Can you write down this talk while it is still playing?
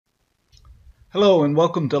Hello and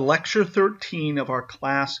welcome to Lecture 13 of our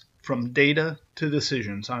class From Data to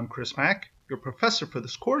Decisions. I'm Chris Mack, your professor for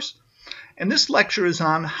this course, and this lecture is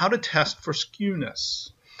on how to test for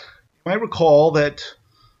skewness. You might recall that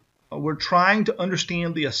we're trying to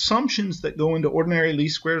understand the assumptions that go into ordinary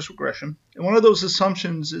least squares regression, and one of those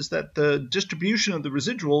assumptions is that the distribution of the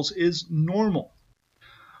residuals is normal.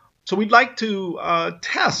 So we'd like to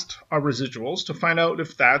test our residuals to find out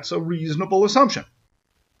if that's a reasonable assumption.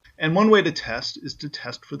 And one way to test is to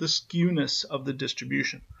test for the skewness of the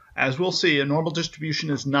distribution. As we'll see, a normal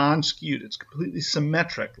distribution is non-skewed. It's completely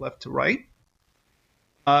symmetric left to right.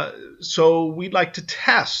 So we'd like to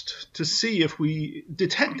test to see if we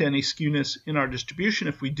detect any skewness in our distribution.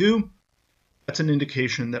 If we do, that's an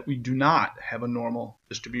indication that we do not have a normal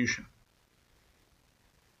distribution.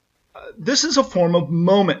 This is a form of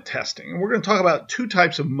moment testing, and we're going to talk about two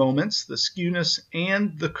types of moments, the skewness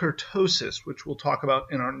and the kurtosis, which we'll talk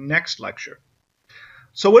about in our next lecture.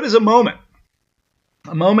 So what is a moment?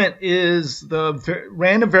 A moment is the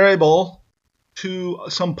random variable to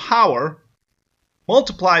some power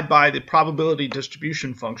multiplied by the probability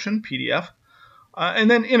distribution function, PDF, and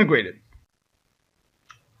then integrated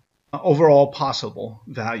over all possible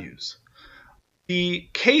values. The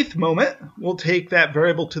kth moment will take that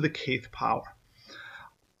variable to the kth power.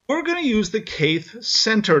 We're going to use the kth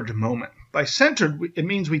centered moment. By centered, it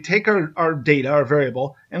means we take our data, our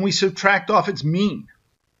variable, and we subtract off its mean.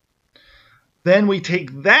 Then we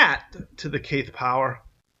take that to the kth power,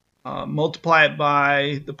 multiply it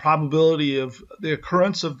by the probability of the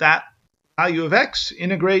occurrence of that value of x,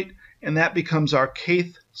 integrate, and that becomes our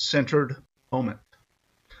kth centered moment.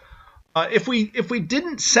 If we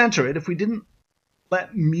didn't center it, if we didn't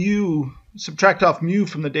let subtract off mu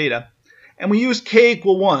from the data, and we use k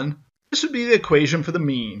equal 1, this would be the equation for the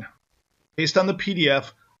mean. Based on the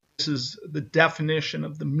PDF, this is the definition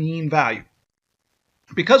of the mean value.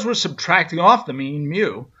 Because we're subtracting off the mean,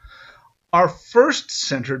 mu, our first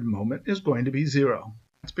centered moment is going to be 0.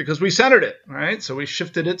 That's because we centered it, right? So we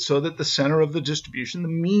shifted it so that the center of the distribution, the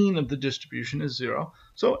mean of the distribution, is 0.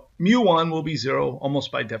 So mu1 will be 0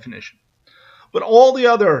 almost by definition. But all the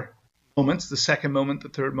other moments, the second moment, the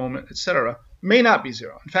third moment, etc., may not be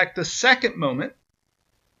 0. In fact, the second moment,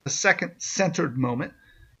 the second centered moment,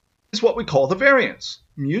 is what we call the variance.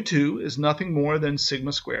 Mu2 is nothing more than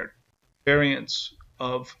sigma squared, variance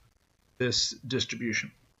of this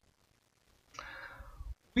distribution.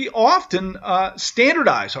 We often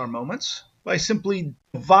standardize our moments by simply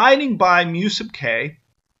dividing by mu sub k,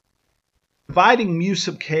 dividing mu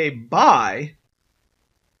sub k by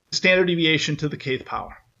the standard deviation to the kth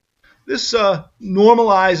power. This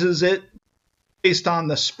normalizes it based on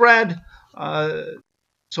the spread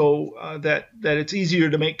so that it's easier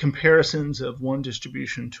to make comparisons of one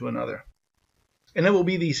distribution to another. And it will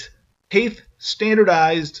be these kth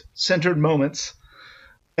standardized centered moments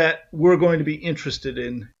that we're going to be interested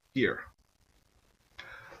in here.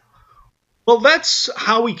 Well, that's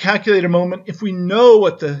how we calculate a moment if we know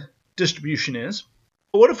what the distribution is.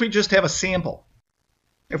 But what if we just have a sample?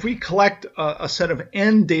 If we collect a set of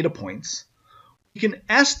n data points, we can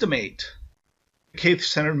estimate the kth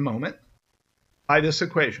centered moment by this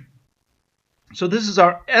equation. So this is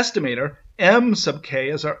our estimator. M sub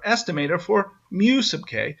k is our estimator for mu sub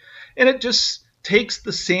k, and it just takes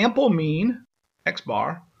the sample mean, x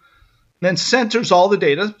bar, then centers all the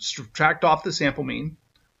data, subtract off the sample mean,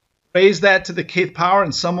 raise that to the kth power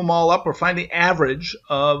and sum them all up, or find the average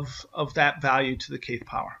of that value to the kth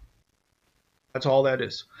power. That's all that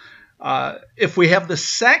is. If we have the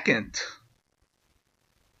second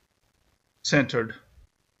centered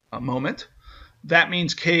moment, that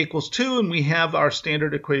means k equals 2, and we have our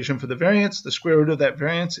standard equation for the variance. The square root of that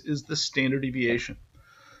variance is the standard deviation.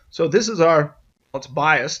 So this is our, well, it's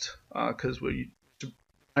biased because we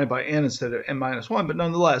divide by n instead of n minus 1, but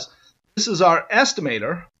nonetheless, this is our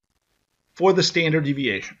estimator for the standard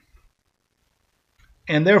deviation.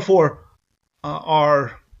 And therefore,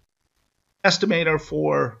 our estimator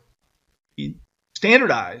for the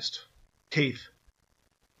standardized kth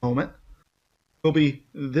moment will be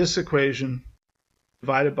this equation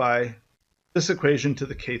divided by this equation to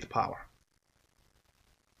the kth power.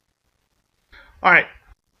 All right,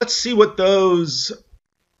 let's see what those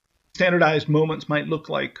standardized moments might look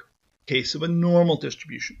like in case of a normal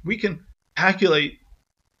distribution. We can calculate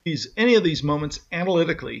any of these moments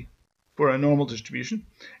analytically for a normal distribution,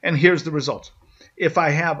 and here's the result. If I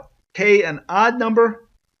have k an odd number,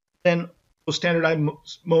 then those standardized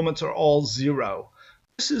moments are all 0.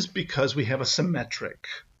 This is because we have a symmetric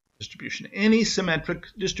distribution. Any symmetric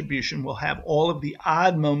distribution will have all of the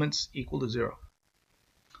odd moments equal to 0.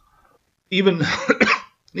 Even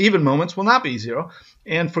Even moments will not be 0.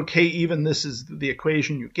 And for k even, this is the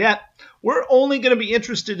equation you get. We're only going to be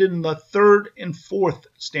interested in the third and fourth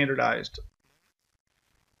standardized.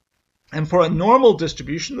 And for a normal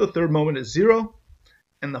distribution, the third moment is 0,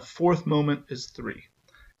 and the fourth moment is 3.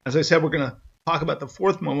 As I said, we're going to talk about the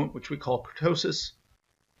fourth moment, which we call kurtosis,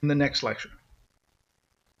 in the next lecture.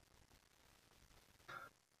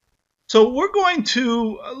 So we're going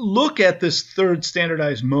to look at this third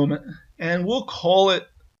standardized moment, and we'll call it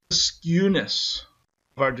the skewness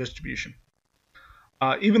of our distribution.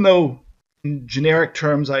 Even though in generic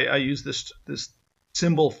terms I use this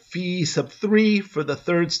symbol phi sub 3 for the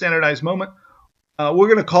third standardized moment, we're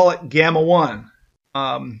going to call it gamma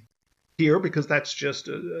 1 here, because that's just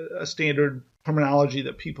a standard terminology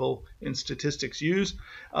that people in statistics use.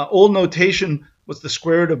 Old notation was the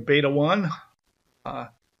square root of beta 1.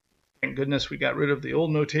 Thank goodness we got rid of the old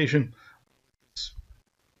notation.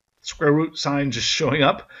 Square root sign just showing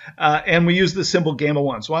up. And we use the symbol gamma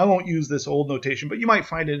 1. So I won't use this old notation, but you might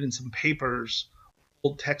find it in some papers,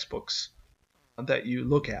 old textbooks that you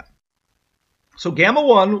look at. So gamma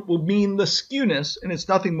 1 will mean the skewness, and it's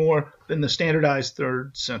nothing more than the standardized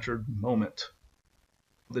third-centered moment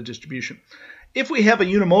of the distribution. If we have a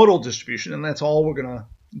unimodal distribution, and that's all we're going to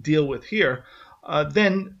deal with here,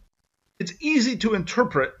 then it's easy to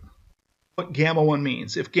interpret what gamma 1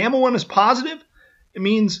 means. If gamma 1 is positive, it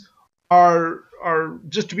means our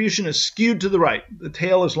distribution is skewed to the right. The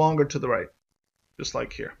tail is longer to the right, just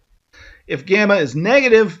like here. If gamma is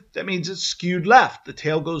negative, that means it's skewed left. The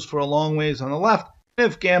tail goes for a long ways on the left. And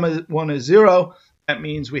if gamma 1 is 0, that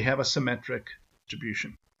means we have a symmetric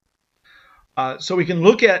distribution. So we can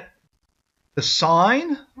look at the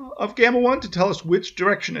sign of gamma 1 to tell us which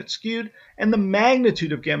direction it's skewed, and the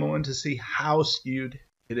magnitude of gamma 1 to see how skewed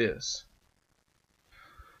it is.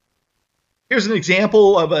 Here's an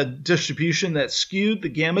example of a distribution that's skewed, the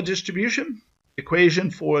gamma distribution. The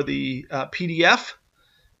equation for the PDF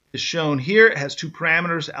is shown here. It has two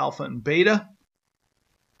parameters, alpha and beta.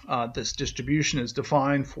 This distribution is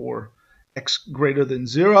defined for x greater than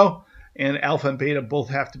 0, and alpha and beta both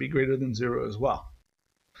have to be greater than 0 as well.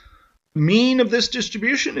 Mean of this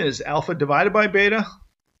distribution is alpha divided by beta.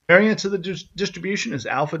 Variance of the distribution is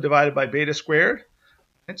alpha divided by beta squared.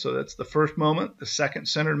 Right, so that's the first moment, the second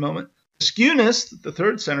centered moment. Skewness, the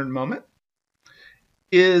third centered moment,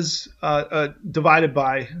 is divided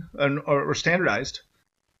by, or standardized,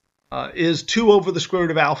 is 2 over the square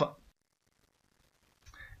root of alpha.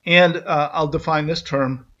 And I'll define this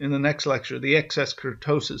term in the next lecture. The excess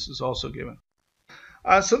kurtosis is also given.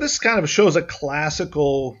 So this kind of shows a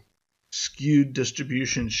classical skewed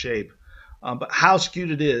distribution shape. But how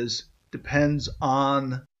skewed it is depends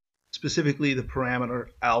on specifically the parameter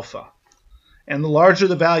alpha. And the larger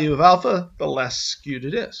the value of alpha, the less skewed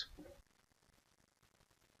it is.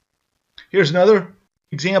 Here's another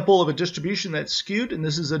example of a distribution that's skewed, and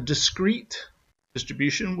this is a discrete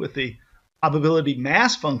distribution with the probability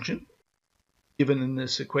mass function given in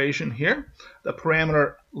this equation here. The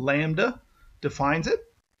parameter lambda defines it.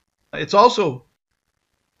 It's also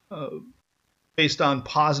based on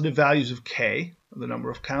positive values of k, the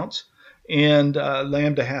number of counts, and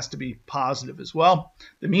lambda has to be positive as well.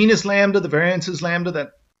 The mean is lambda, the variance is lambda.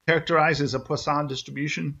 That characterizes a Poisson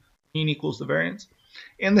distribution. Mean equals the variance.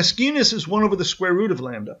 And the skewness is 1 over the square root of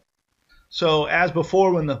lambda. So as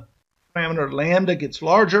before, when the parameter lambda gets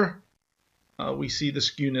larger, we see the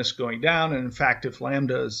skewness going down. And in fact, if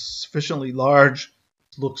lambda is sufficiently large,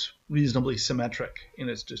 it looks reasonably symmetric in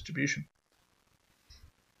its distribution.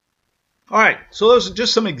 All right, so those are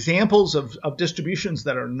just some examples of distributions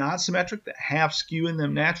that are not symmetric, that have skew in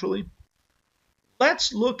them naturally.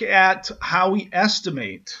 Let's look at how we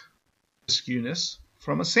estimate the skewness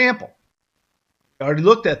from a sample. We already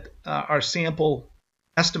looked at our sample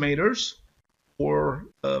estimators for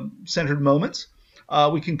centered moments.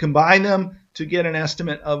 We can combine them to get an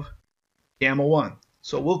estimate of gamma 1.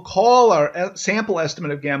 So we'll call our sample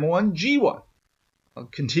estimate of gamma 1 G1. I'll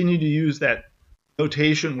continue to use that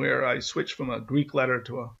notation where I switch from a Greek letter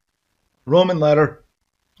to a Roman letter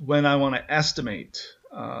when I want to estimate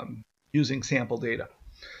using sample data.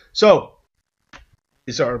 So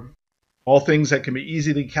these are all things that can be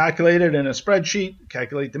easily calculated in a spreadsheet.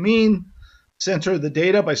 Calculate the mean, center the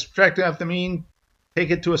data by subtracting off the mean,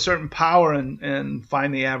 take it to a certain power, and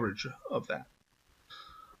find the average of that.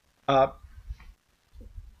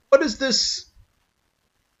 What is this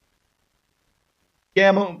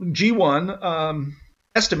gamma G1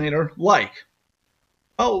 estimator like?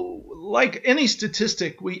 Oh, like any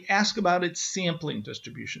statistic, we ask about its sampling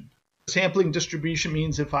distribution. Sampling distribution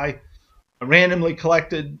means if I randomly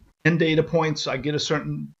collected n data points, I get a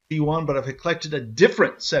certain G1, but if I collected a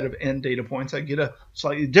different set of n data points, I get a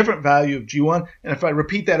slightly different value of G1. And if I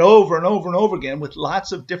repeat that over and over and over again with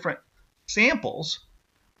lots of different samples,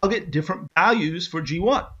 I'll get different values for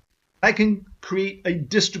G1. I can create a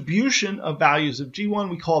distribution of values of G1.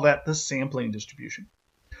 We call that the sampling distribution.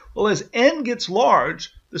 Well, as n gets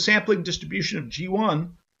large, the sampling distribution of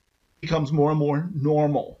G1 becomes more and more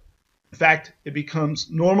normal. In fact, it becomes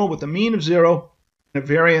normal with a mean of 0 and a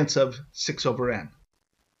variance of 6 over n.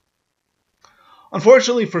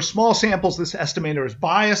 Unfortunately, for small samples, this estimator is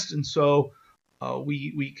biased, and so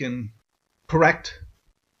we can correct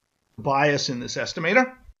the bias in this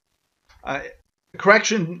estimator. The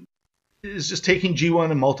correction is just taking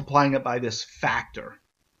G1 and multiplying it by this factor.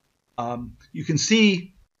 You can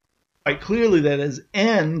see quite clearly that as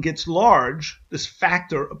n gets large, this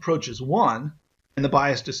factor approaches 1, and the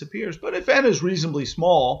bias disappears. But if n is reasonably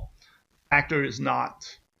small, the factor is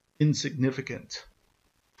not insignificant,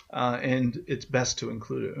 and it's best to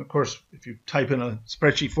include it. Of course, if you type in a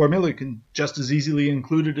spreadsheet formula, you can just as easily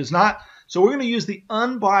include it as not. So we're going to use the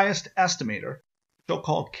unbiased estimator, which I'll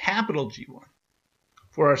call capital G1,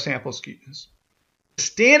 for our sample skewness. The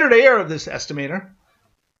standard error of this estimator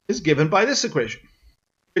is given by this equation,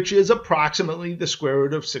 which is approximately the square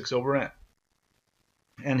root of 6 over n.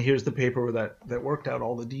 And here's the paper that worked out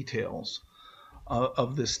all the details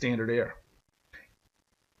of this standard error.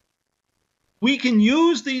 We can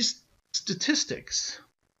use these statistics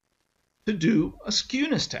to do a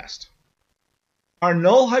skewness test. Our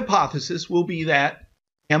null hypothesis will be that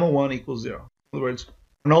gamma 1 equals 0. In other words,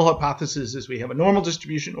 our null hypothesis is we have a normal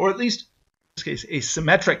distribution, or at least, in this case, a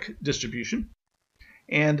symmetric distribution,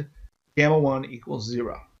 and gamma 1 equals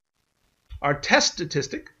 0. Our test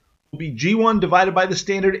statistic will be G1 divided by the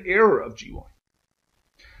standard error of G1.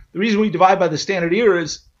 The reason we divide by the standard error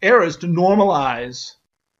is to normalize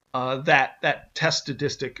that test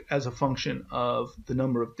statistic as a function of the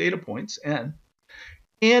number of data points, n.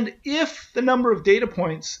 And if the number of data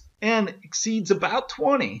points, n, exceeds about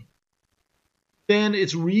 20, then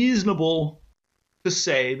it's reasonable to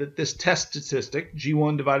say that this test statistic,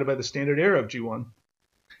 G1 divided by the standard error of G1,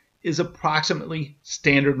 is approximately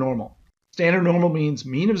standard normal. Standard normal means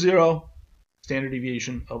mean of 0, standard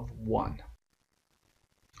deviation of 1.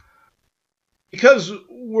 Because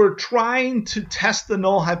we're trying to test the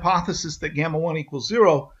null hypothesis that gamma 1 equals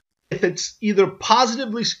 0, if it's either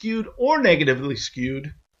positively skewed or negatively skewed,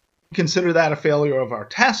 we consider that a failure of our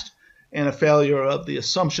test and a failure of the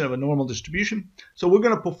assumption of a normal distribution. So we're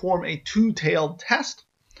going to perform a two-tailed test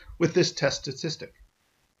with this test statistic.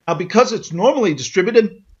 Now, because it's normally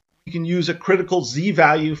distributed, we can use a critical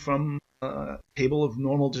z-value from a table of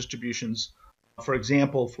normal distributions. For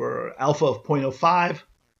example, for alpha of 0.05,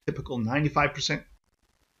 typical 95%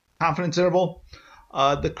 confidence interval,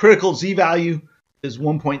 the critical z-value is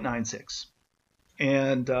 1.96.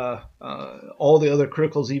 And all the other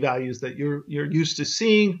critical z-values that you're used to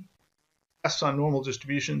seeing, tests on normal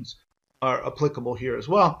distributions, are applicable here as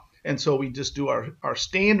well. And so we just do our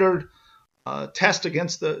standard test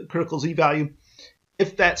against the critical z-value.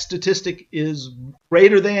 If that statistic is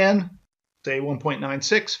greater than, say,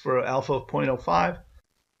 1.96 for alpha of 0.05,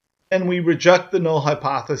 then we reject the null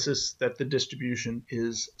hypothesis that the distribution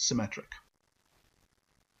is symmetric.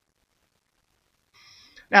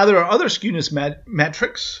 Now, there are other skewness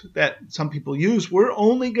metrics that some people use. We're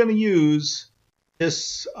only going to use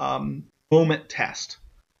this moment test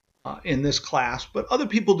in this class, but other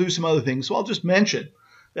people do some other things. So I'll just mention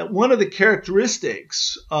that one of the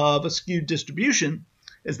characteristics of a skewed distribution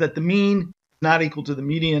is that the mean is not equal to the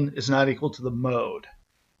median, is not equal to the mode.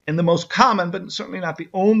 And the most common, but certainly not the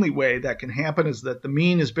only way that can happen, is that the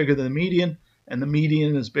mean is bigger than the median and the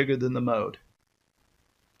median is bigger than the mode.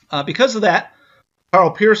 Because of that,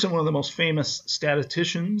 Carl Pearson, one of the most famous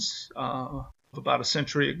statisticians of about a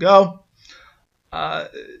century ago,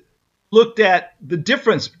 looked at the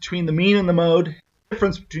difference between the mean and the mode,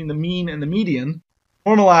 difference between the mean and the median,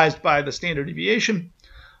 normalized by the standard deviation,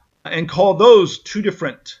 and called those two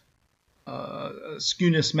different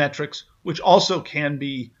skewness metrics, which also can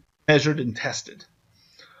be measured and tested.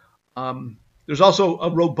 There's also a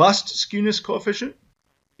robust skewness coefficient.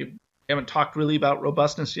 We haven't talked really about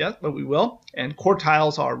robustness yet, but we will. And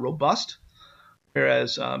quartiles are robust,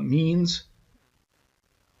 whereas means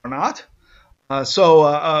are not. A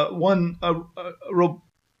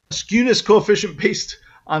skewness coefficient based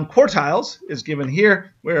on quartiles is given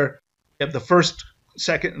here, where you have the first,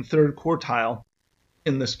 second, and third quartile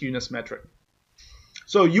in the skewness metric.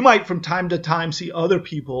 So you might from time to time see other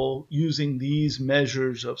people using these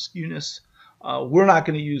measures of skewness. We're not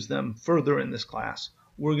going to use them further in this class.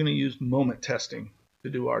 We're going to use moment testing to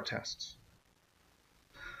do our tests.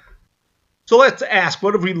 So let's ask,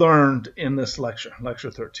 what have we learned in this lecture,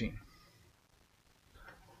 Lecture 13?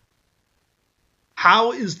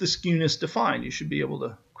 How is the skewness defined? You should be able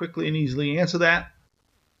to quickly and easily answer that.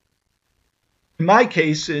 In my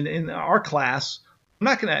case, in our class, I'm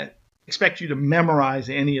not going to expect you to memorize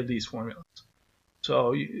any of these formulas.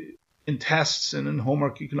 So in tests and in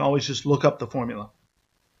homework, you can always just look up the formula.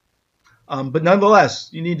 But nonetheless,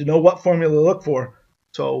 you need to know what formula to look for.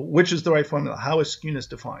 So which is the right formula? How is skewness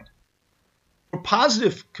defined? For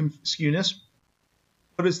positive skewness,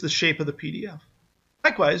 what is the shape of the PDF?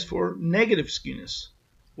 Likewise, for negative skewness,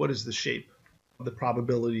 what is the shape of the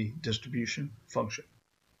probability distribution function?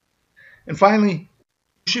 And finally,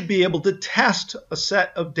 you should be able to test a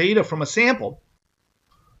set of data from a sample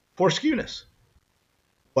for skewness.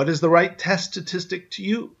 What is the right test statistic to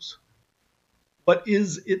use? What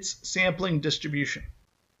is its sampling distribution?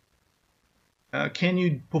 Can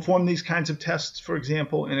you perform these kinds of tests, for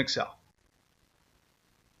example, in Excel?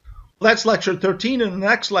 Well, that's Lecture 13. In the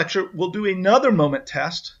next lecture, we'll do another moment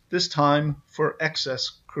test, this time for excess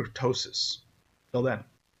kurtosis. Till then.